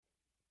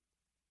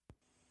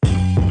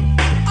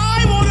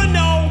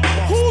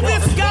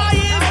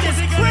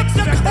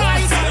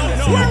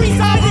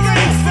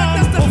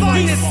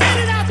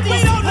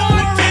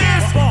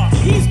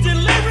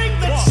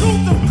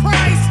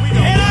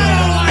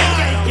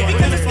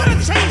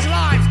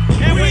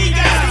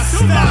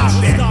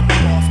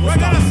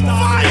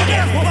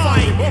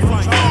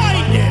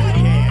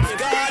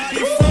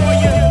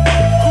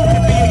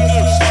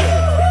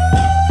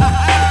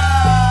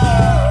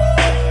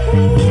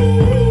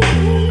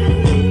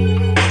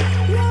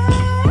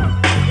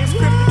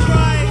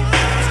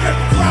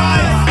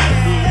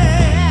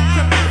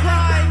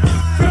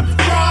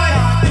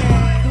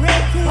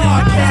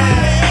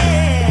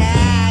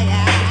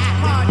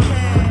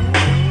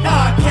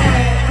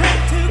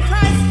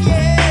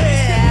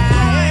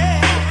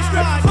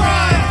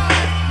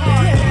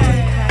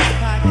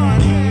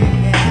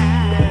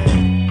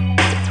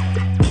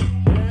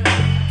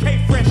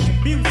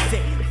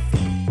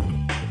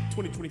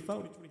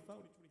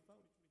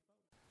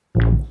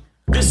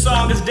This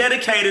song is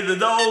dedicated to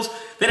those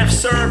that have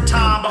served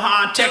time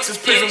behind Texas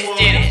prison walls.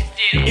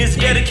 It's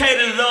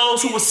dedicated to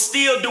those who are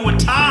still doing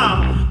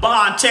time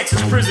behind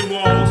Texas prison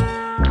walls.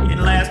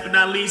 And last but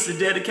not least, it's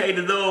dedicated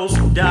to those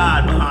who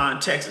died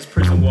behind Texas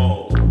prison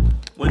walls.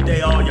 One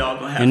day all y'all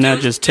gonna have. And not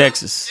just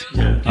Texas,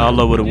 all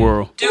over the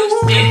world.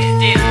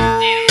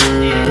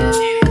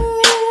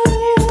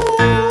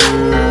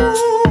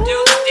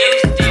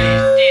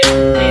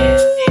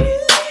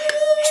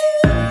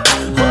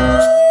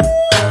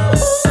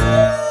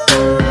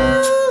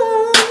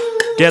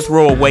 Death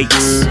Row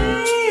Awaits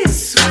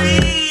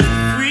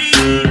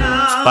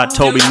by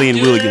Toby,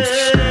 Lynn, Williams.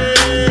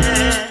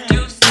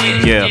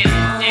 Yeah.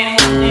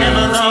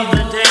 Never thought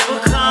the day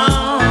would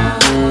come.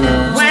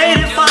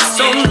 Waited for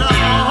so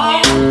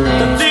long.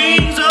 The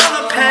things of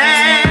the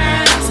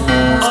past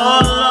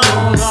all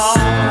long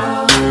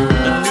gone.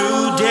 A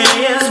new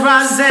day is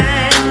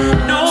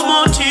rising. No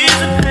more tears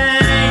of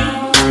pain.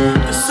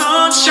 The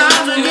sun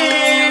shines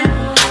again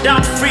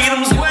down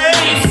freedom's way.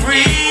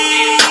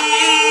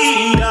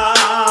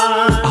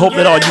 I hope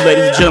that all you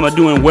ladies and gentlemen are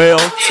doing well.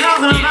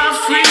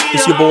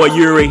 It's your boy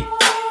Yuri.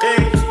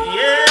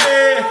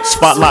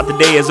 Spotlight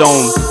today is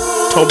on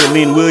Toby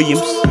Lynn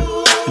Williams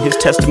and his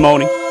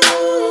testimony.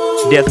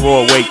 Death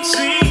Row Awaits.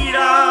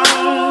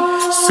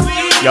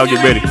 Y'all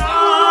get ready.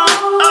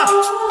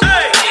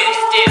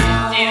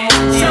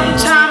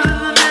 Sometimes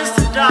in the midst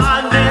of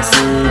darkness,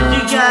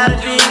 you gotta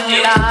be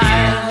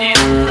alive.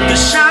 To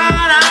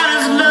shine out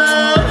his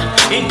love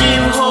and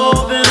give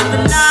hope in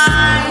the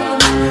night.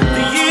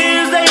 The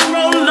years they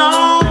roll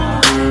on,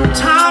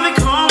 time it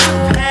comes to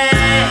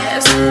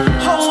pass.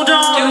 Hold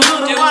on a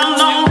little while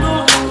longer,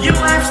 you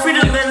have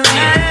freedom at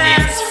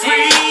last.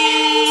 Freedom,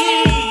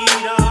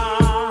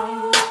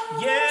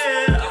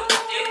 yeah.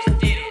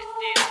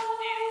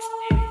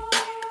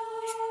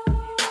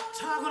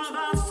 Talking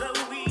about so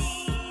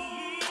sweet.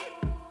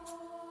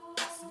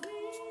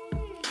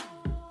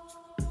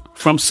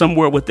 From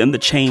somewhere within the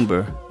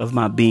chamber of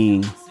my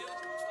being,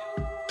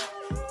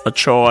 a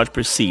charge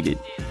proceeded,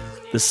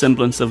 the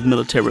semblance of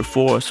military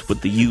force with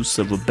the use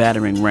of a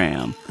battering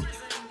ram,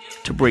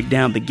 to break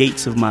down the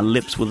gates of my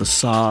lips with a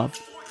sob,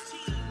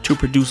 to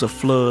produce a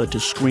flood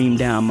to scream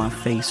down my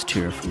face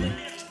tearfully.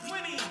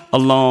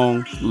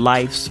 Along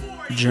life's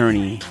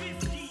journey,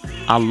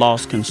 I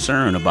lost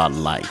concern about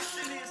life,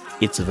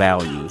 its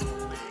value.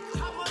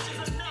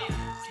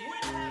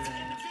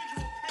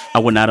 I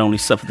would not only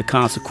suffer the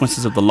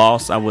consequences of the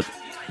loss, I would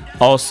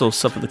also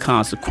suffer the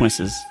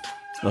consequences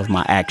of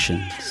my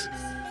actions.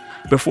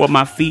 Before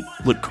my feet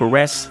would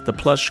caress the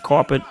plush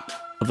carpet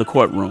of the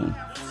courtroom,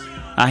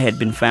 I had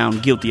been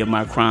found guilty of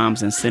my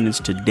crimes and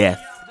sentenced to death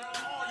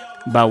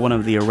by one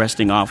of the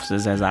arresting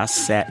officers as I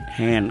sat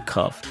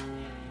handcuffed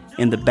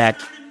in the back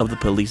of the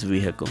police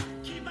vehicle.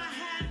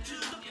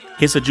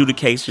 His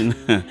adjudication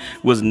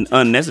was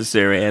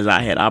unnecessary as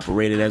I had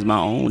operated as my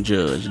own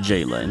judge,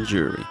 jailer, and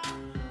jury.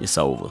 It's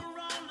over,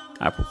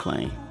 I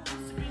proclaim.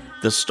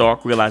 The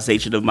stark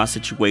realization of my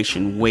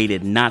situation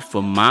waited not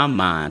for my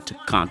mind to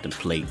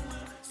contemplate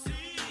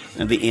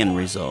the end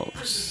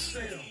results.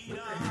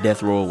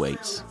 Death Row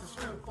Awaits.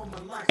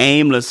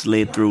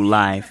 Aimlessly through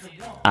life,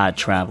 I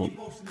traveled,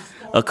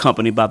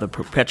 accompanied by the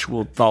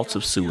perpetual thoughts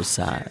of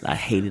suicide. I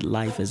hated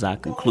life as I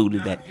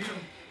concluded that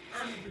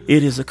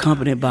it is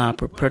accompanied by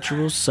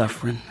perpetual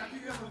suffering.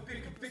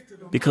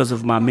 Because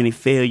of my many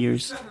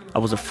failures, I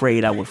was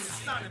afraid I would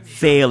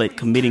fail at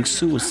committing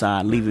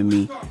suicide, leaving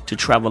me to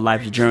travel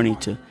life's journey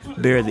to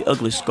bear the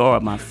ugly scar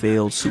of my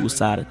failed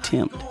suicide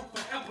attempt.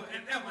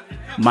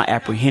 My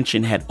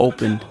apprehension had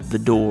opened the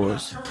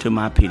doors to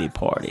my pity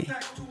party.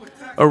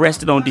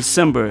 Arrested on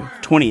December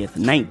 20th,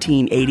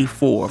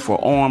 1984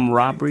 for armed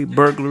robbery,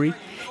 burglary,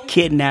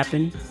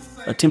 kidnapping,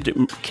 attempted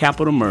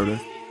capital murder,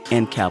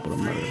 and capital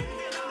murder.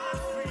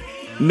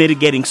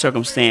 Mitigating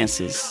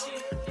circumstances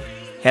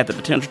had the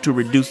potential to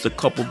reduce the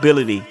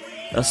culpability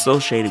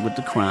associated with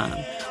the crime.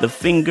 The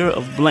finger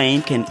of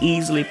blame can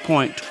easily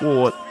point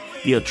toward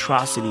the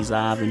atrocities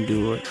I've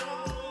endured.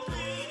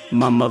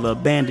 My mother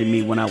abandoned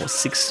me when I was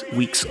 6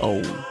 weeks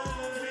old.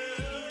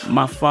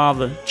 My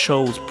father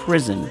chose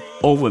prison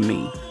over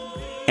me,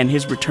 and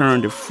his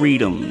return to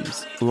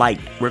freedom's light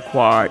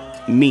required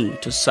me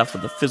to suffer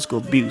the physical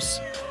abuse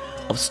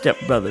of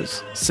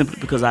stepbrothers simply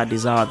because I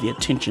desired the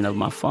attention of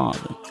my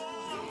father.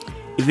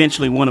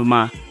 Eventually, one of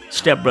my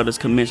stepbrothers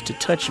commenced to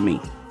touch me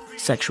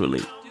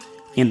sexually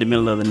in the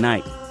middle of the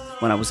night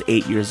when I was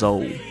 8 years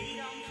old.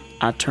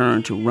 I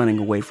turned to running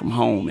away from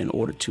home in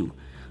order to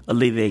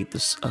alleviate the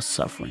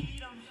suffering.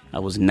 I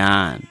was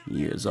 9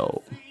 years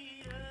old.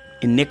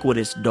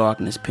 Iniquitous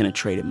darkness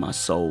penetrated my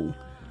soul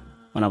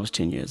when I was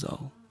 10 years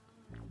old.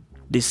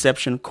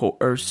 Deception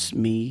coerced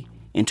me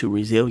into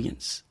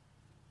resilience,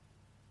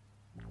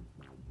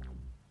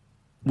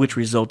 which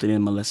resulted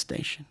in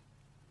molestation.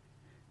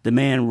 The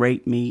man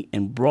raped me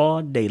in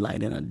broad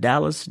daylight in a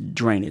Dallas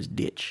drainage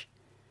ditch.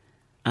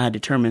 I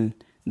determined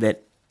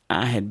that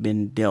I had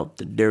been dealt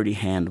the dirty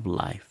hand of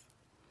life.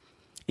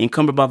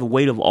 Encumbered by the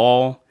weight of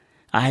all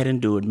I had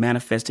endured,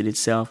 manifested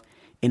itself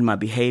in my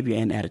behavior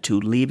and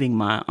attitude, leaving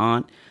my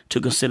aunt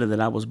to consider that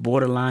I was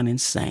borderline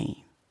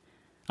insane.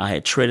 I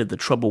had treaded the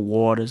troubled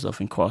waters of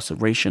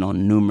incarceration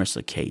on numerous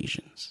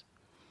occasions,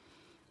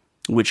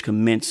 which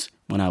commenced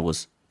when I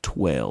was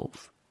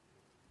 12.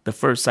 The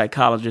first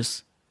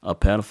psychologist, a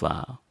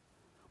pedophile,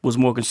 was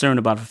more concerned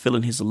about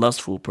fulfilling his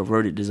lustful,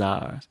 perverted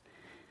desires.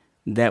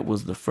 That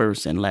was the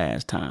first and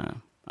last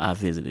time I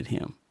visited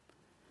him.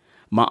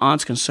 My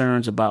aunt's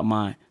concerns about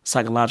my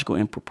psychological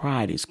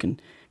improprieties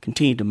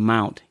continued to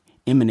mount,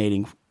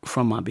 emanating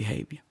from my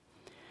behavior.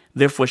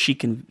 Therefore, she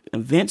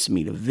convinced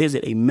me to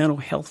visit a mental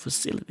health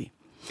facility.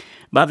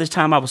 By this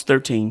time, I was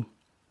 13,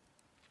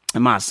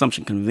 and my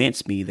assumption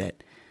convinced me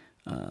that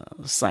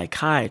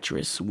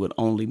psychiatrists would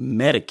only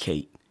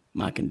medicate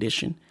my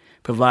condition,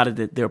 provided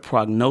that their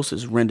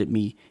prognosis rendered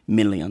me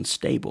mentally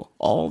unstable.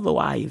 Although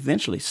I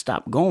eventually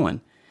stopped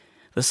going,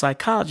 the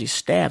psychology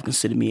staff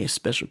considered me a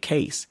special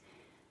case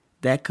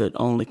that could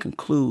only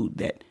conclude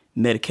that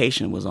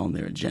medication was on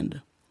their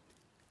agenda.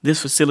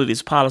 This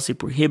facility's policy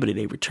prohibited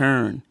a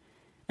return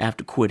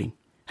after quitting.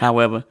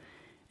 However,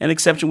 an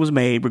exception was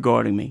made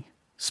regarding me.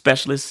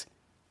 Specialists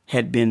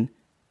had been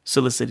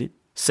solicited,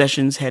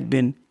 sessions had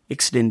been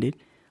extended,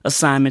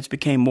 assignments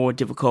became more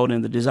difficult,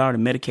 and the desire to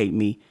medicate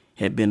me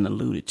had been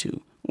alluded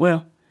to.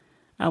 Well,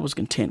 I was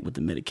content with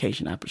the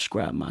medication I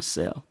prescribed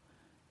myself,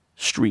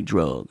 street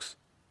drugs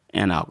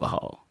and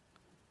alcohol.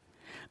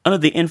 Under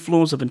the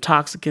influence of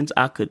intoxicants,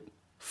 I could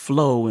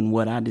flow in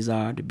what I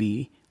desired to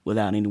be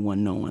without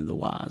anyone knowing the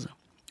wiser.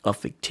 A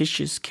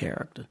fictitious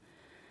character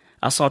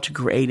I sought to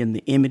create in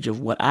the image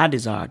of what I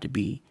desired to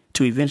be,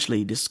 to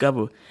eventually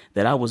discover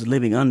that I was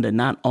living under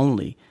not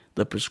only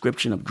the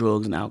prescription of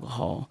drugs and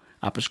alcohol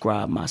I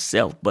prescribed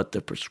myself, but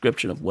the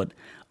prescription of what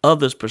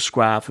others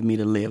prescribed for me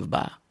to live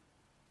by.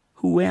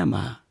 Who am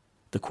I?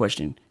 The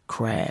question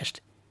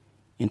crashed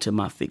into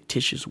my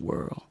fictitious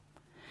world.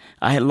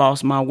 I had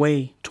lost my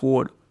way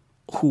toward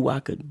who I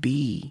could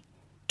be,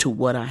 to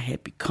what I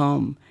had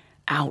become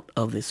out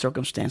of the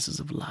circumstances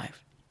of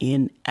life.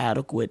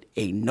 Inadequate,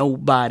 a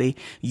nobody.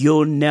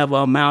 You'll never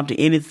amount to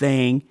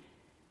anything.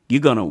 You're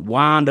going to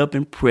wind up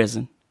in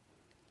prison.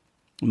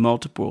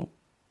 Multiple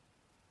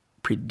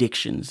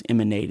predictions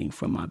emanating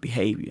from my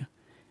behavior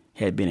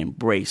had been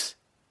embraced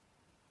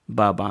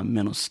by my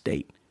mental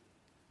state,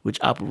 which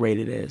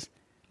operated as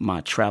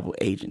my travel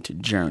agent to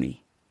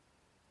journey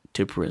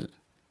to prison.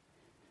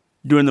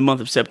 During the month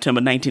of September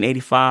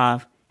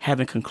 1985,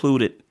 having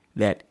concluded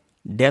that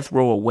death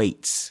row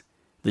awaits,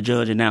 the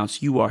judge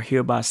announced, "You are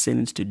hereby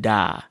sentenced to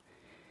die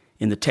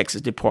in the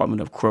Texas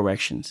Department of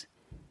Corrections."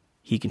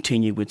 He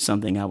continued with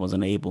something I was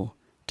unable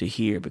to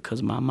hear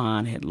because my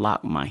mind had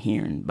locked my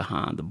hearing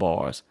behind the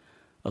bars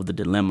of the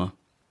dilemma.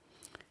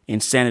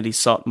 Insanity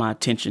sought my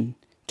attention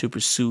to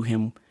pursue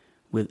him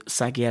with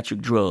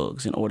psychiatric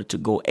drugs in order to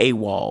go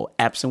AWOL,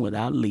 absent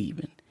without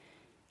leaving.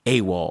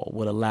 AWOL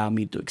would allow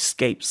me to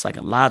escape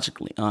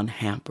psychologically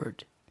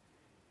unhampered,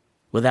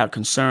 without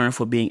concern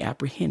for being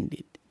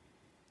apprehended.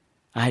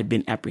 I had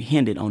been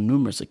apprehended on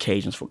numerous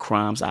occasions for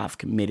crimes I've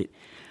committed,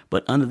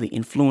 but under the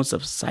influence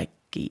of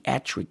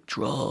psychiatric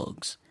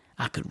drugs,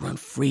 I could run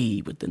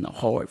free within the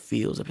hard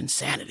fields of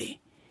insanity.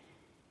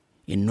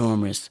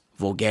 Enormous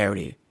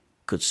vulgarity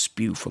could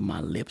spew from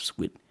my lips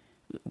with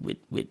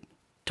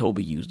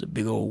Toby used a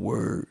big old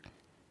word,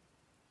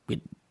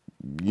 with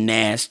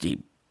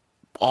nasty,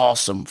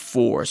 awesome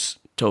force.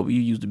 Toby,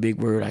 you used a big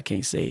word, I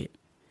can't say it.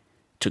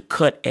 To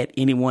cut at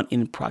anyone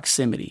in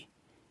proximity.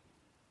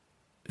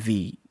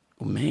 Toby,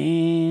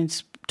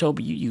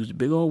 you used a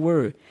big old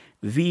word.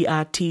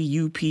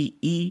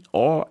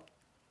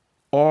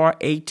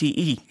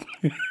 VITUPERRATE.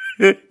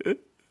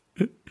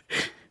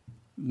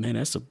 Man,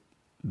 that's a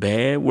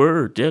bad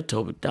word there,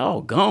 Toby.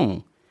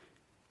 Doggone.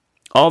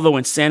 Although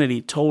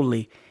insanity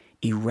totally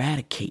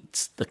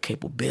eradicates the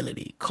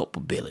culpability,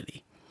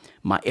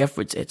 my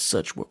efforts at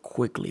such were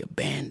quickly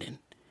abandoned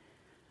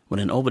when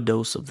an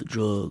overdose of the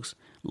drugs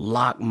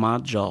locked my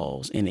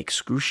jaws in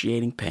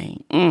excruciating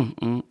pain.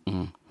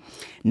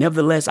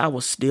 Nevertheless, I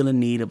was still in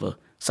need of a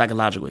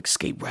psychological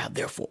escape route.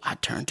 Therefore, I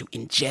turned to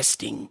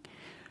ingesting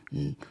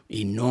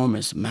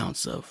enormous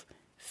amounts of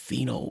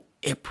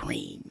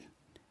phenylephrine.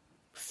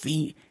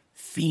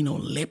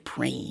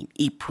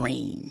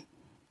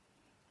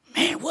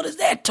 Man, what is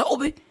that,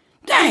 Toby?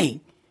 Dang.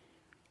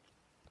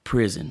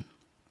 Prison,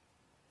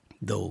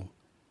 though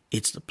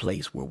it's the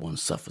place where one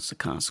suffers the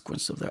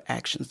consequence of their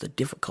actions, the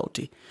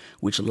difficulty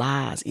which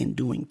lies in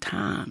doing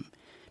time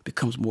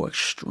becomes more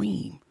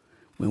extreme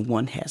when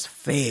one has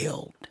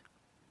failed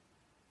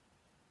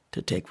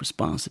to take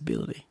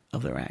responsibility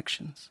of their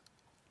actions.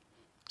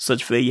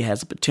 Such failure has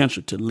the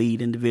potential to lead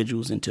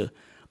individuals into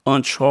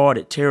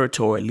uncharted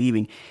territory,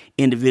 leaving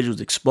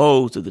individuals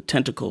exposed to the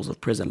tentacles of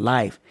prison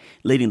life,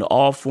 leading to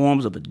all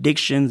forms of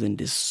addictions and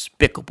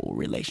despicable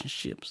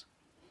relationships.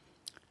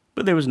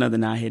 But there was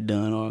nothing I had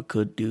done or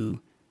could do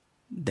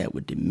that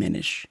would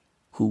diminish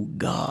who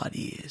God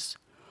is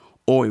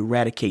or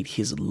eradicate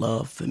his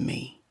love for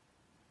me,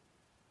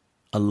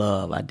 a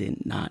love I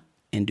did not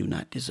and do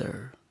not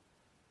deserve.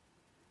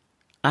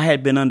 I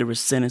had been under a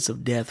sentence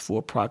of death for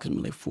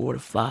approximately 4 to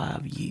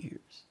 5 years.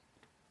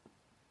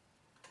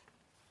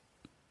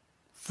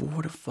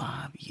 4 to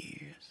 5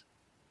 years.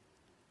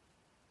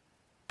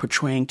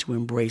 Portraying to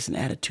embrace an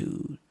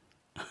attitude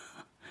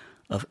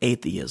of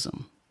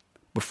atheism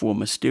before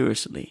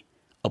mysteriously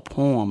a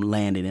poem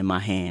landed in my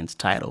hands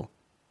titled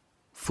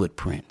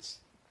Footprints.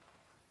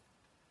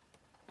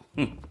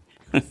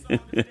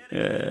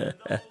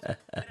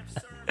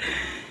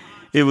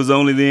 It was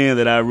only then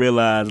that I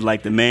realized,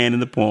 like the man in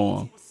the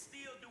poem,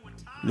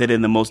 that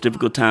in the most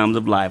difficult times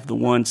of life, the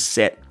one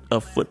set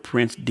of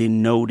footprints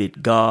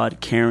denoted God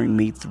carrying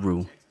me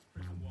through.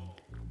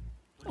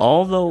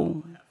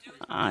 Although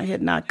I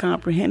had not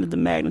comprehended the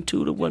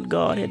magnitude of what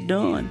God had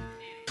done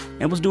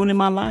and was doing in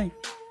my life,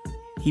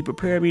 He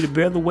prepared me to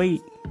bear the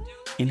weight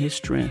in His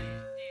strength.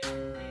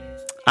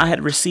 I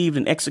had received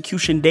an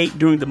execution date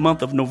during the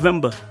month of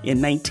November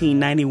in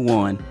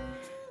 1991,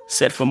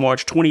 set for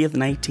March 20th,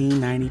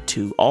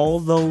 1992.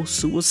 Although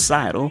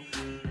suicidal,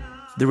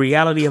 the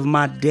reality of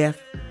my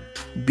death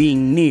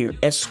being near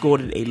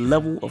escorted a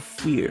level of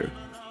fear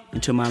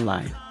into my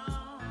life.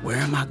 Where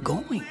am I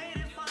going?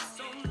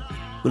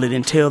 Will it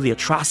entail the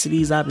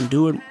atrocities I've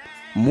endured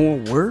more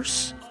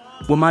worse?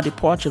 Will my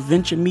departure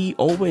venture me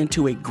over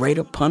into a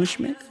greater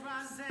punishment?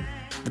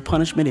 The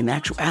punishment in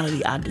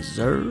actuality I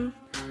deserve?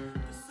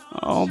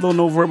 Although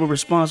no verbal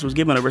response was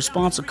given, a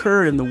response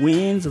occurred in the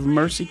winds of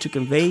mercy to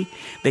convey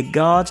that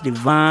God's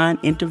divine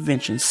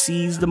intervention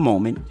seized the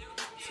moment,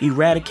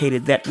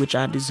 eradicated that which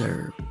I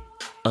deserved.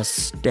 A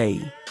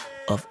stay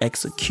of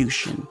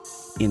execution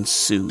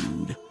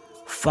ensued,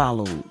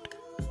 followed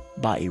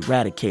by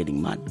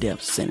eradicating my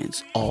death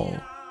sentence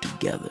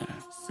altogether.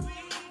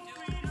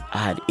 I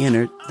had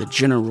entered the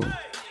general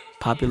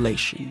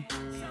population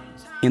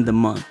in the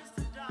month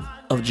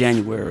of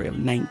January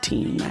of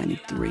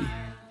 1993.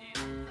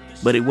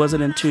 But it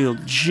wasn't until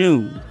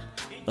June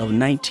of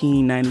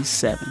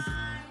 1997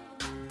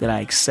 that I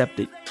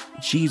accepted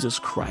Jesus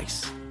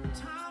Christ,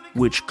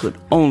 which could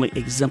only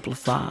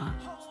exemplify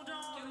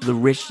the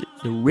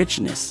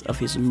richness of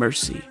His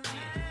mercy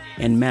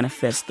and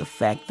manifest the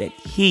fact that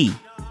He,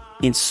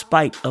 in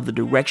spite of the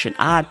direction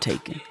I'd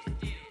taken,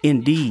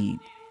 indeed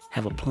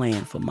have a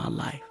plan for my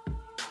life.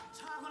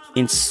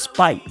 In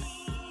spite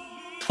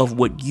of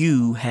what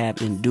you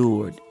have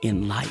endured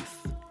in life,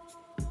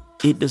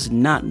 it does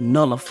not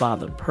nullify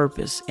the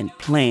purpose and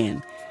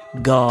plan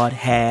God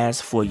has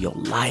for your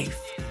life.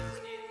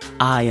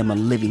 I am a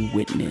living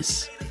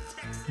witness.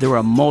 There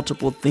are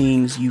multiple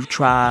things you've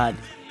tried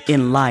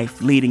in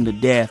life leading to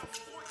death.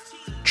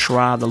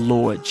 Try the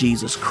Lord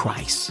Jesus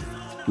Christ,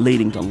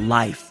 leading to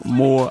life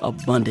more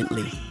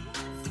abundantly.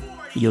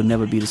 You'll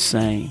never be the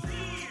same.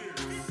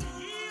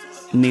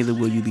 Neither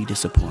will you be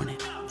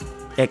disappointed.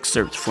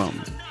 Excerpts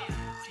from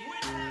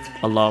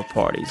A Law of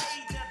Parties,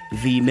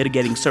 V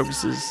Mitigating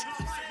Services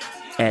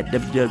at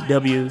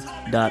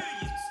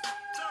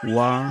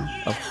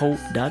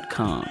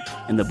www.warofhope.com,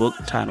 in the book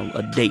titled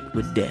A Date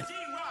with Death,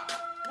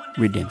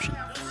 Redemption.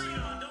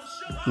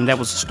 And that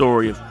was the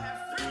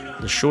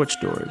short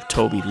story of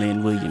Toby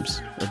Lynn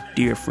Williams, a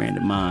dear friend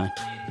of mine.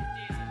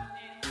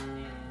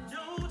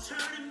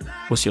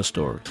 What's your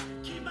story?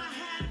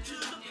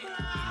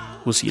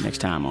 We'll see you next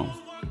time on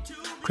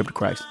Crypto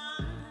Christ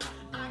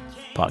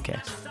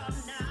Podcast.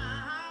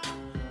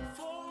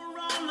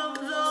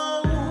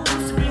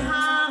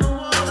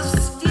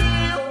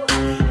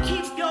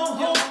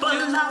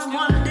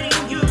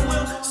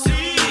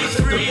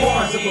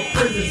 Of a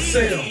prison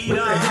cell, what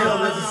the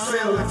hell is a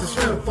cell? It's a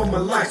strength for my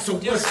life, so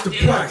what's the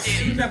price?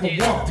 You never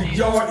walked the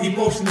yard,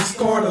 emotionally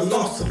scarred, or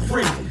lost a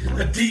friend.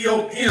 A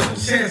DOM,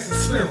 chance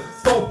is slim.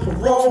 For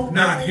parole,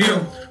 not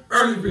him.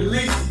 Early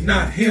release,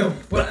 not him.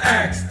 But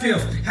I asked him,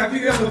 have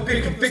you ever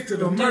been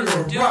convicted of murder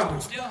or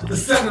robbery? The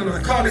cell of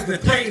narcotics, the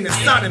pain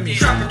inside of me.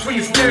 Trapped between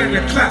the stare and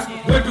the clap.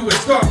 Where do it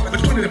start?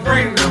 Between the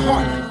brain and the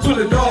heart. Pull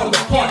it all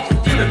apart,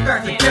 put it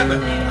back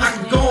together. I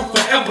can go on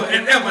forever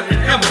and ever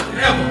and ever and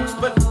ever.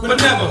 But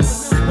never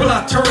will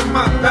I turn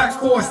my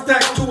back or a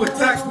stack to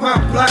attack my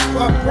black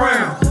or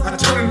brown. I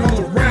turn it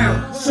all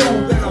around,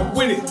 show that I'm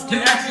with it.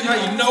 Can ask you how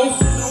you know,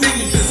 then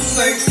you just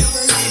say.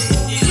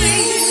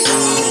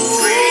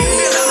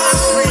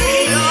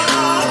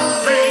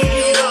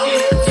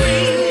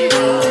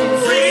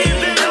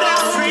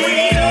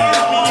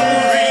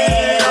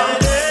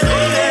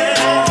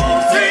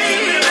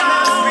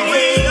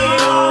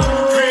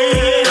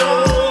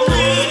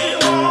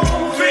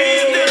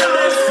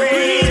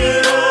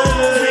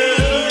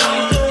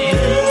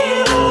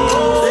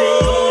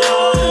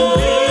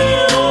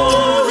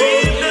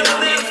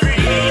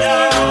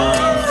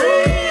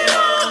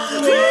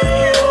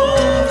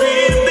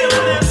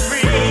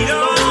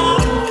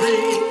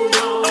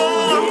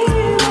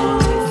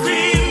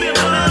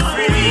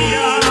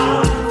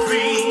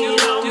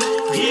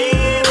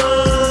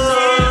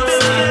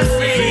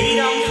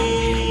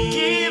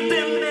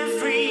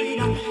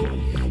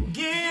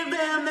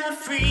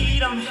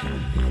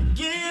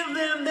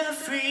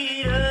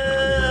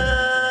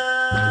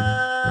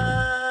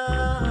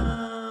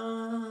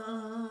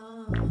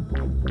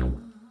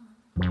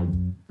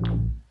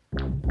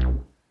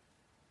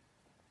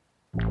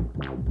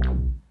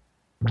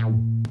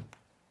 Thank